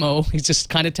a memo. He's just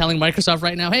kind of telling Microsoft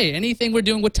right now, hey, anything we're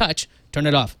doing with touch, turn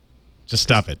it off. Just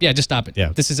stop it. Yeah, just stop it. Yeah.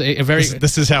 This is a very...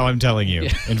 This is how I'm telling you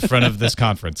in front of this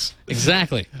conference.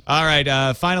 Exactly. All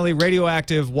right. Finally,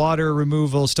 radioactive water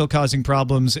removal still causing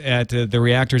problems at the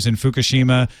reactors in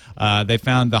Fukushima. They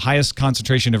found the highest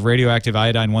concentration of radioactive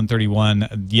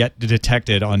iodine-131 yet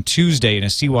detected on Tuesday in a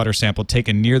seawater sample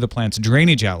taken near the plant's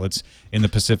drainage outlets in the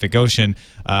Pacific Ocean.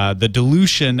 The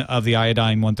dilution of the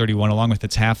iodine-131 along with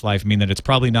its half-life mean that it's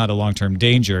probably not a long-term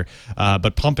danger,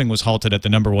 but pumping was halted at the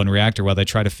number 1 reactor while they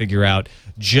try to figure out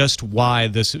just why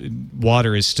this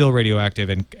water is still radioactive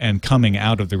and coming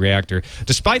out of the reactor.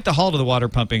 Despite the halt of the water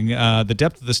pumping, the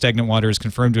depth of the stagnant water is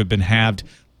confirmed to have been halved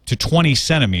to 20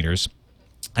 centimeters.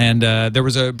 And there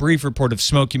was a brief report of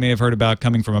smoke you may have heard about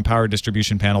coming from a power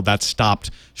distribution panel. That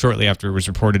stopped shortly after it was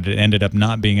reported. It ended up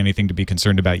not being anything to be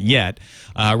concerned about yet.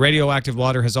 Radioactive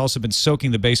water has also been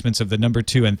soaking the basements of the number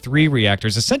 2 and 3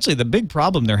 reactors. Essentially, the big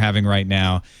problem they're having right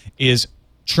now is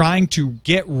trying to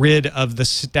get rid of the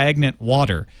stagnant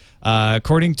water.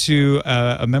 According to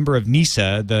a member of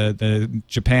NISA, the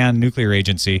Japan Nuclear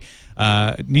Agency,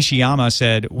 Nishiyama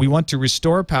said, we want to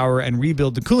restore power and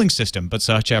rebuild the cooling system, but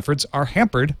such efforts are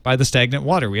hampered by the stagnant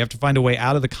water. We have to find a way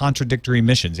out of the contradictory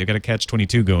emissions. You've got a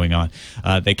catch-22 going on.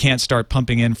 They can't start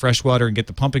pumping in fresh water and get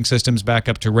the pumping systems back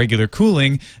up to regular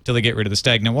cooling until they get rid of the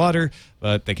stagnant water,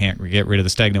 but they can't get rid of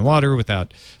the stagnant water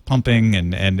without pumping,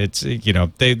 and it's,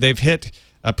 they've hit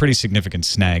a pretty significant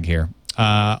snag here.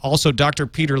 Also, Dr.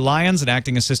 Peter Lyons, an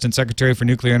acting assistant secretary for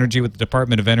nuclear energy with the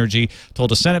Department of Energy,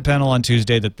 told a Senate panel on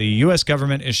Tuesday that the U.S.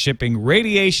 government is shipping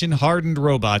radiation-hardened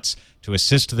robots to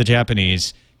assist the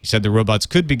Japanese. He said the robots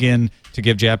could begin to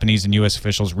give Japanese and U.S.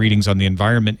 officials readings on the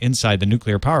environment inside the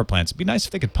nuclear power plants. It'd be nice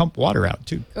if they could pump water out,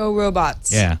 too. Go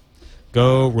robots. Yeah.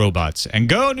 Go robots. And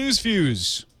go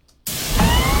Newsfuse.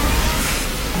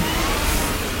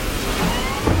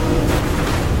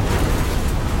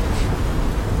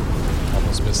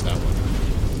 Missed that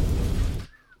one.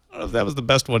 I don't know if that was the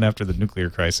best one after the nuclear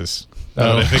crisis.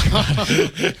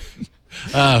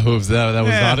 Oops, that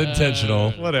was not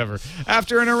intentional. Whatever.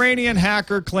 After an Iranian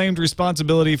hacker claimed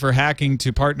responsibility for hacking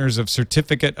to partners of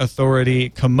certificate authority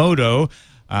Komodo,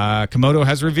 Komodo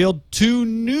has revealed 2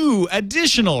 new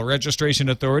additional registration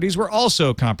authorities were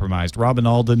also compromised. Robin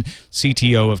Alden,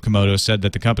 CTO of Komodo, said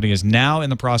that the company is now in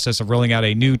the process of rolling out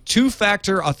a new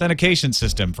 2-factor authentication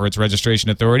system for its registration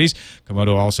authorities.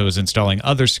 Komodo also is installing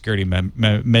other security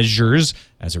measures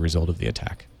as a result of the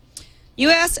attack.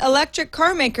 U.S. electric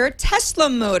car maker Tesla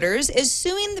Motors is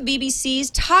suing the BBC's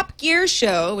Top Gear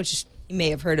show, which you may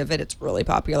have heard of it, it's really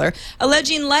popular,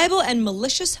 alleging libel and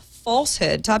malicious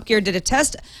falsehood. Top Gear did a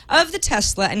test of the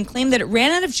Tesla and claimed that it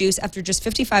ran out of juice after just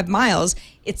 55 miles.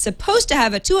 It's supposed to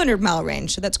have a 200-mile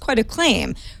range, so that's quite a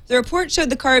claim. The report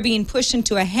showed the car being pushed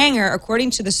into a hangar.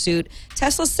 According to the suit,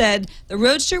 Tesla said the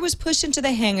Roadster was pushed into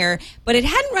the hangar, but it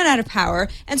hadn't run out of power,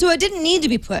 and so it didn't need to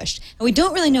be pushed. And we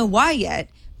don't really know why yet,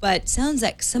 but sounds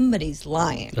like somebody's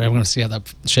lying. All right, we're going to see how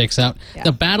that shakes out. Yeah.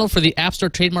 The battle for the App Store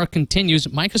trademark continues.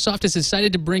 Microsoft has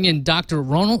decided to bring in Dr.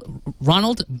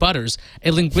 Ronald Butters, a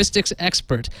linguistics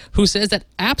expert, who says that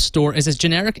App Store is as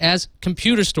generic as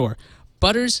computer store.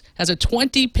 Butters has a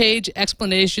 20-page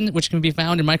explanation, which can be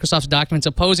found in Microsoft's documents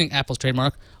opposing Apple's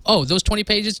trademark. Oh, those 20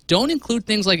 pages don't include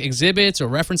things like exhibits or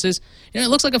references. It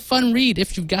looks like a fun read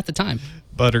if you've got the time.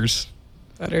 Butters.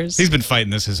 He's been fighting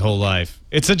this his whole life.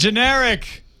 It's a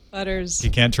generic. Butters. He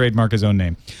can't trademark his own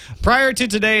name. Prior to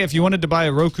today, if you wanted to buy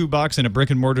a Roku box in a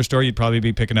brick-and-mortar store, you'd probably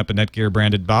be picking up a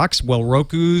Netgear-branded box. Well,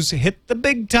 Roku's hit the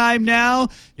big time now.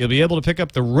 You'll be able to pick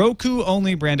up the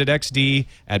Roku-only branded XD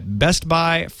at Best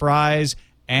Buy, Fry's,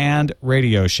 and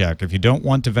Radio Shack. If you don't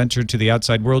want to venture to the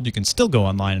outside world, you can still go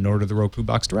online and order the Roku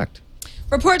box direct.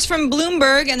 Reports from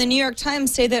Bloomberg and the New York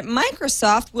Times say that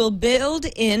Microsoft will build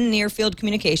in near-field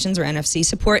communications, or NFC,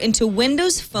 support into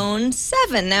Windows Phone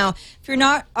 7. Now, if you're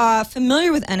not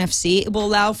familiar with NFC, it will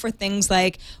allow for things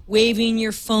like waving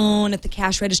your phone at the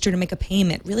cash register to make a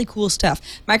payment. Really cool stuff.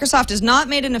 Microsoft has not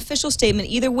made an official statement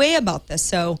either way about this,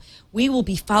 so we will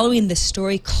be following this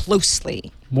story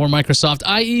closely. More Microsoft.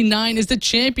 IE9 is the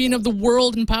champion of the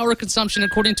world in power consumption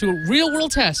according to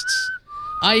real-world tests.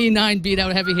 IE9 beat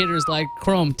out heavy hitters like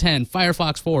Chrome 10,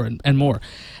 Firefox 4, and more.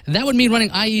 That would mean running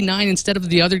IE9 instead of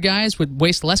the other guys would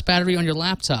waste less battery on your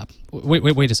laptop.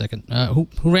 Wait a second. Who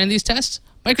ran these tests?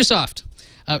 Microsoft.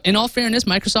 In all fairness,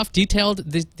 Microsoft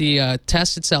detailed the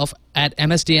test itself at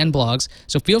MSDN blogs,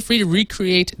 so feel free to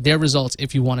recreate their results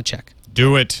if you want to check.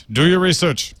 Do it. Do your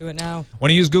research. Do it now.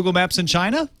 Want to use Google Maps in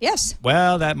China? Yes.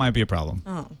 Well, that might be a problem.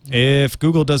 Oh. If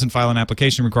Google doesn't file an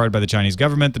application required by the Chinese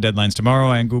government, the deadline's tomorrow,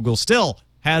 and Google still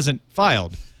hasn't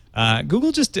filed.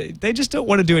 Google just don't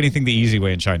want to do anything the easy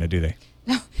way in China, do they?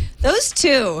 No, those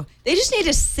two, they just need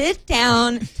to sit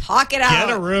down, talk it out.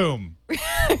 Get a room.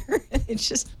 It's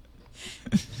just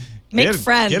make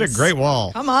friends. Get a Great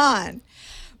Wall. Come on.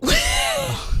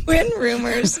 Win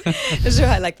Rumors.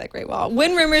 I like that Great Wall.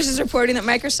 Win Rumors is reporting that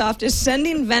Microsoft is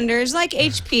sending vendors like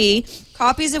HP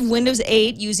copies of Windows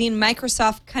 8 using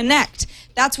Microsoft Connect.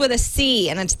 That's with a C,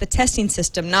 and it's the testing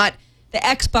system, not the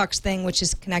Xbox thing, which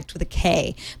is Connect with a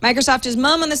K. Microsoft is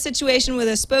mum on the situation, with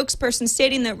a spokesperson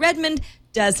stating that Redmond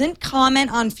doesn't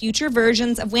comment on future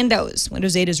versions of Windows.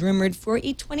 Windows 8 is rumored for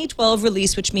a 2012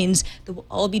 release, which means they will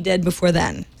all be dead before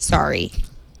then. Sorry.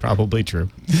 Probably true.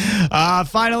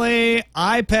 Finally,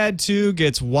 iPad 2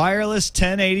 gets wireless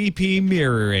 1080p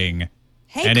mirroring.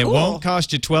 Hey, and cool. it won't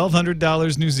cost you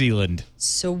 $1,200 New Zealand.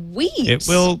 Sweet. It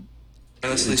will.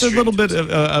 It's a little bit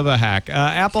of a hack.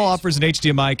 Apple offers an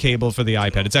HDMI cable for the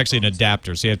iPad. It's actually an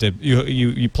adapter, so you have to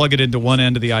you plug it into one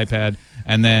end of the iPad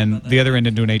and then the other end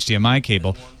into an HDMI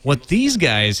cable. What these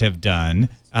guys have done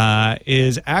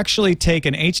is actually take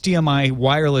an HDMI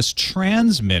wireless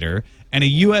transmitter and a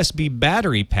USB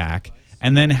battery pack,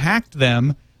 and then hacked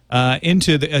them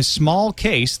into a small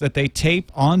case that they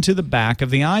tape onto the back of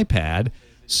the iPad,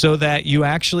 so that you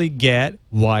actually get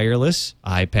wireless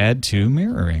iPad 2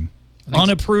 mirroring.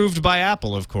 Unapproved by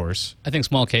Apple, of course. I think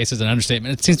small case is an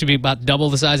understatement. It seems to be about double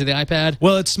the size of the iPad.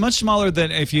 Well, it's much smaller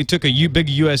than if you took a big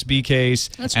USB case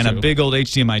and a big old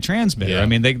HDMI transmitter. Yeah. I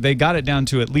mean, they got it down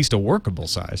to at least a workable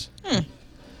size.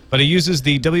 But it uses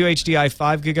the WHDI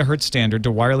 5 gigahertz standard to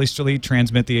wirelessly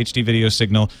transmit the HD video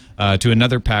signal to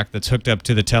another pack that's hooked up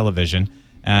to the television.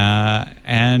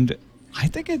 And I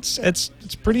think it's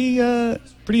pretty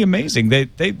amazing.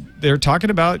 They're talking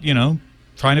about,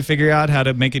 trying to figure out how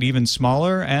to make it even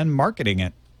smaller and marketing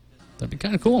it. That'd be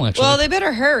kind of cool, actually. Well, they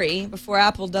better hurry before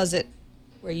Apple does it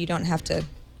where you don't have to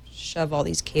shove all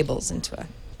these cables into a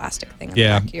plastic thing on the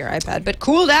back of your iPad. But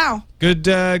cool now. Good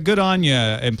on you,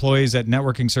 employees at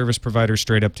networking service provider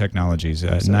Straight Up Technologies.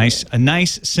 A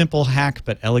nice, simple hack,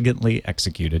 but elegantly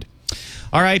executed.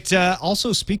 All right.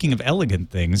 Also, speaking of elegant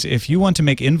things, if you want to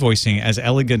make invoicing as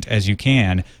elegant as you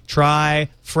can, try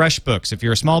FreshBooks. If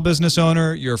you're a small business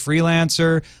owner, you're a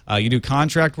freelancer, you do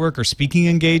contract work or speaking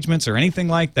engagements or anything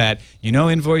like that, you know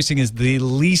invoicing is the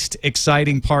least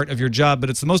exciting part of your job, but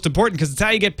it's the most important because it's how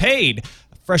you get paid.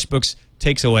 FreshBooks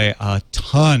takes away a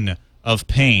ton of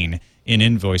pain in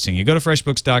invoicing. You go to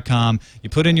freshbooks.com, you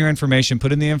put in your information,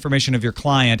 put in the information of your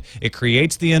client, it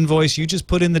creates the invoice, you just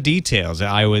put in the details.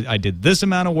 I did this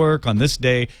amount of work on this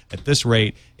day at this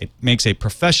rate. It makes a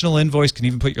professional invoice, can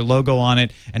even put your logo on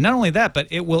it. And not only that, but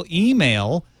it will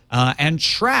email and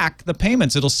track the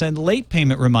payments. It'll send late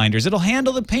payment reminders. It'll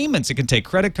handle the payments. It can take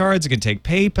credit cards. It can take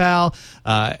PayPal.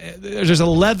 There's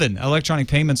 11 electronic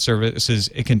payment services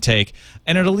it can take.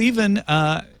 And it'll even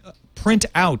print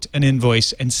out an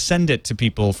invoice and send it to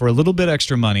people for a little bit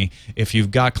extra money if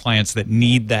you've got clients that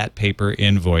need that paper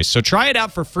invoice. So try it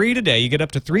out for free today. You get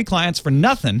up to 3 clients for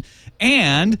nothing.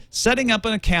 And setting up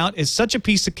an account is such a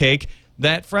piece of cake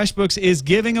that FreshBooks is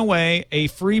giving away a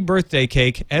free birthday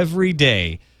cake every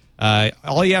day.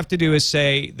 All you have to do is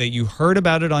say that you heard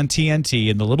about it on TNT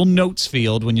in the little notes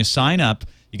field when you sign up.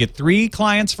 You get 3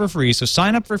 clients for free, so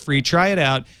sign up for free, try it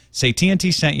out, say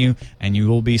TNT sent you, and you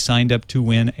will be signed up to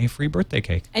win a free birthday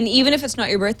cake. And even if it's not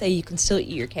your birthday, you can still eat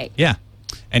your cake. Yeah.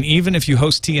 And even if you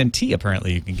host TNT,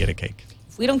 apparently you can get a cake.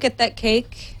 If we don't get that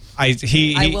cake, I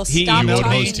will stop emailed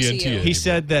talking me. to you. He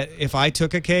said that if I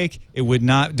took a cake, it would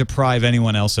not deprive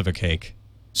anyone else of a cake.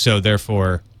 So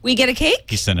therefore, we get a cake?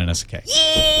 he's sending us a cake.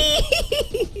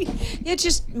 It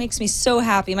just makes me so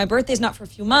happy. My birthday's not for a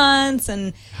few months,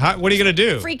 and What are you going to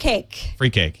do? free cake. Free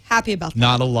cake. Happy about that.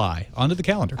 Not a lie. Onto the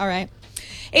calendar. All right.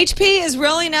 HP is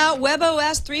rolling out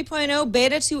WebOS 3.0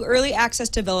 beta to early access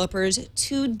developers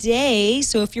today.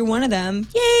 So if you're one of them,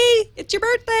 yay, it's your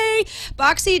birthday.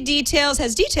 Boxy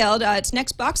has detailed its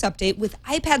next box update with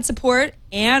iPad support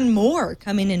and more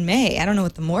coming in May. I don't know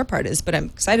what the more part is, but I'm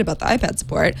excited about the iPad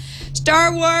support.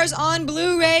 Star Wars on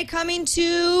Blu-ray coming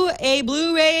to a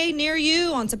Blu-ray near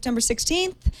you on September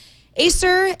 16th.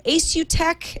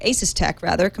 Asus Tech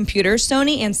computer,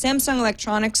 Sony and Samsung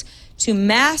Electronics to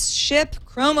mass ship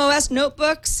Chrome OS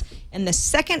notebooks in the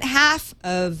second half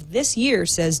of this year,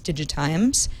 says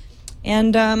Digitimes.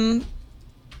 And if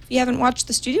you haven't watched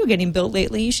the studio getting built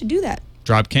lately, you should do that.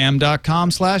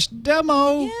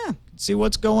 Dropcam.com/demo. Yeah. See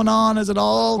what's going on as it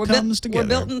all comes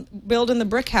together. We're building the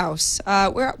brick house.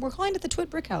 We're calling it the Twit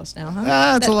Brick House now, huh?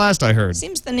 That's the last I heard.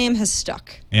 Seems the name has stuck.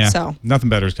 Yeah. So Nothing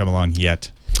better has come along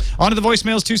yet. On to the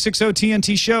voicemails.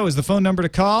 260-TNT-SHOW is the phone number to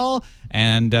call.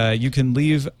 And you can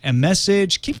leave a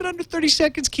message. Keep it under 30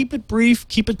 seconds. Keep it brief.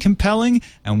 Keep it compelling.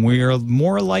 And we are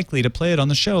more likely to play it on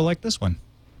the show like this one.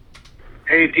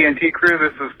 Hey, TNT crew.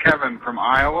 This is Kevin from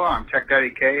Iowa. I'm Tech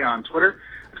Daddy K on Twitter.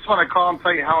 I just want to call and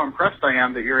tell you how impressed I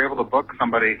am that you're able to book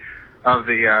somebody of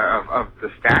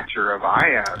the stature of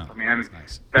Iyaz. I mean,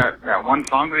 nice. that one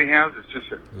song that he has is just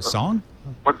A song?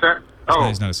 What's that? Oh,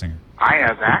 he's not a singer.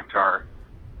 Iyaz Akhtar.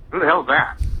 Who the hell's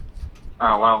that?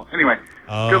 Oh, well, anyway,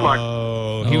 good luck.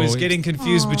 Oh, he was getting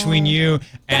confused between you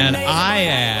and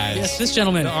Iyaz. Yes, this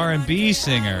gentleman. The R&B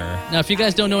singer. Now, if you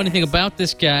guys don't know anything about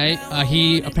this guy,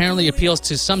 he apparently appeals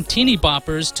to some teeny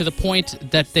boppers to the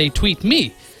point that they tweet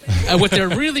me with their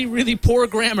really, really poor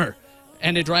grammar.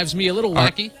 And it drives me a little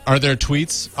wacky. Are their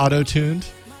tweets auto-tuned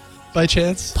by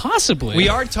chance? Possibly. We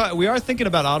are thinking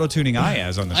about auto-tuning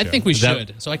Iyaz on the show. I think we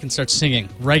should, so I can start singing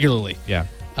regularly. Yeah.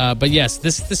 But yes,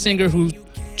 this is the singer who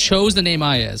chose the name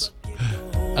Iyaz.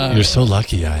 You're so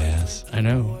lucky, Iyaz. I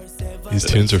know. These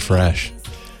tunes are fresh.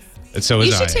 And so is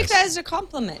you should Iyaz. take that as a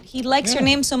compliment. He likes your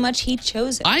name so much, he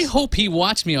chose it. I hope he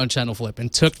watched me on Channel Flip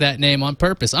and took that name on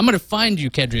purpose. I'm going to find you,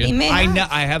 Kedria. He may I have. know.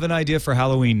 I have an idea for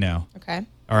Halloween now. Okay.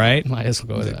 All right? Iyaz will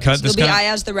go with that. Cut You'll this be kind-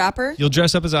 Iyaz the rapper? You'll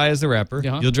dress up as Iyaz the rapper.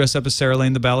 Yeah. You'll dress up as Sarah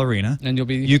Lane the ballerina. And you'll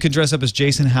be... You can dress up as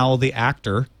Jason Howell the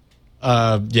actor.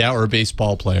 Yeah, or a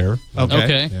baseball player.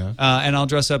 Okay. Yeah. And I'll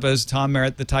dress up as Tom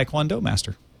Merritt the Taekwondo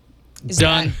master.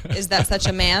 Done. Is that such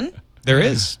a man? There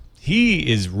is.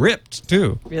 He is ripped,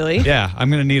 too. Really? Yeah. I'm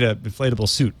going to need an inflatable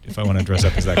suit if I want to dress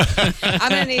up as that guy.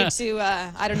 I'm going to need to,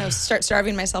 I don't know, start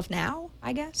starving myself now,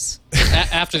 I guess.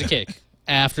 After the cake.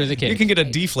 After the cake. You can get a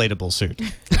deflatable suit.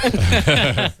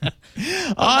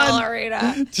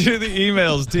 Ballerina. To the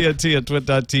emails,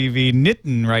 TNT@twit.tv.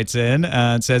 Nitin writes in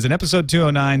and says, in episode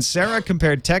 209, Sarah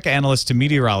compared tech analysts to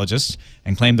meteorologists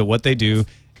and claimed that what they do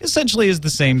essentially is the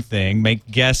same thing, make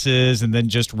guesses, and then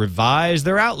just revise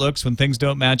their outlooks when things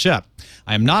don't match up.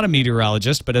 I am not a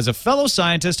meteorologist, but as a fellow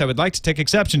scientist, I would like to take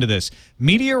exception to this.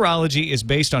 Meteorology is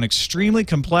based on extremely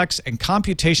complex and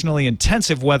computationally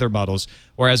intensive weather models,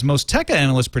 whereas most tech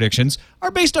analyst predictions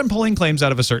are based on pulling claims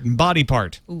out of a certain body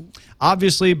part.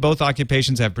 Obviously, both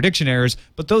occupations have prediction errors,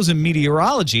 but those in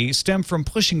meteorology stem from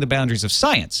pushing the boundaries of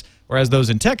science, whereas those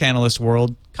in tech analyst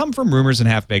world come from rumors and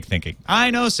half-baked thinking.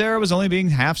 I know Sarah was only being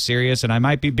half serious, and I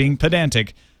might be being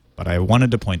pedantic, but I wanted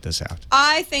to point this out.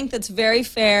 I think that's very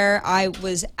fair. I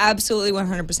was absolutely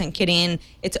 100% kidding.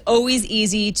 It's always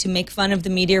easy to make fun of the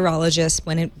meteorologist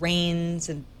when it rains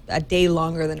and a day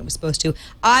longer than it was supposed to.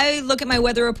 I look at my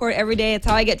weather report every day. It's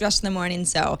how I get dressed in the morning.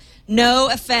 So no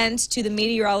offense to the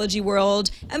meteorology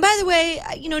world. And by the way,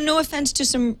 no offense to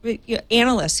some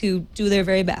analysts who do their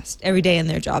very best every day in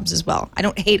their jobs as well. I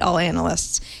don't hate all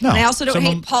analysts. No, and I also don't some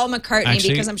hate of- Paul McCartney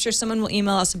actually- because I'm sure someone will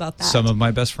email us about that. Some of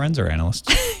my best friends are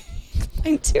analysts.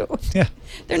 Mine too. Yeah.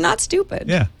 They're not stupid.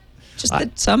 Yeah. Just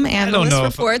that some analyst know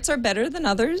if- reports are better than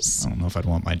others. I don't know if I'd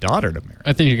want my daughter to marry.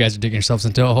 I think you guys are digging yourselves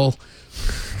into a hole.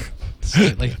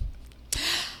 Slightly.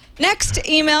 Next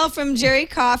email from Jerry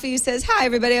Coffey, who says, "Hi,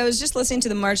 everybody. I was just listening to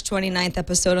the March 29th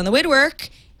episode on the way to work,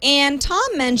 and Tom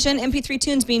mentioned MP3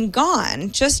 tunes being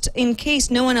gone. Just in case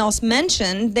no one else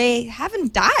mentioned, they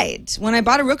haven't died. When I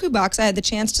bought a Roku box, I had the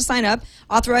chance to sign up,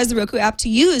 authorize the Roku app to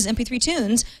use MP3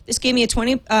 tunes. This gave me a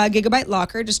 20 gigabyte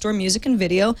locker to store music and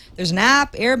video. There's an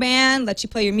app, Airband, lets you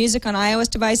play your music on iOS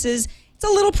devices. It's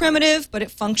a little primitive, but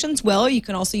it functions well. You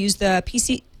can also use the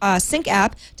PC Sync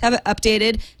app to have it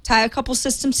updated, tie a couple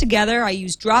systems together. I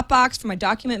use Dropbox for my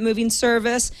document moving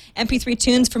service, MP3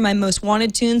 tunes for my most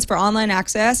wanted tunes for online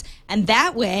access, and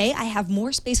that way I have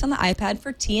more space on the iPad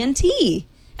for TNT.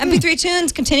 MP3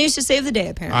 tunes continues to save the day,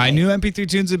 apparently. I knew MP3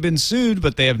 tunes have been sued,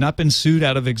 but they have not been sued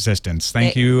out of existence.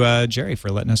 Thank you, Jerry,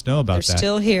 for letting us know about They're that.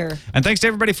 still here. And thanks to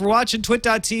everybody for watching.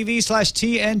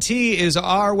 Twit.tv/TNT is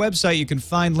our website. You can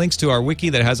find links to our wiki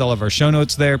that has all of our show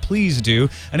notes there. Please do.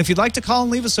 And if you'd like to call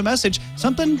and leave us a message,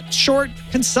 something short,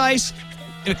 concise,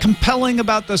 compelling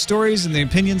about the stories and the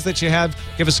opinions that you have,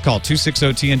 give us a call,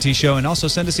 260-TNT-SHOW, and also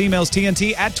send us emails,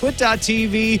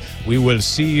 TNT@twit.tv. We will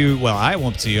see you. Well, I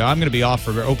won't see you. I'm going to be off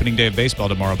for opening day of baseball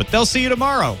tomorrow, but they'll see you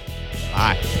tomorrow.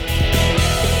 Bye.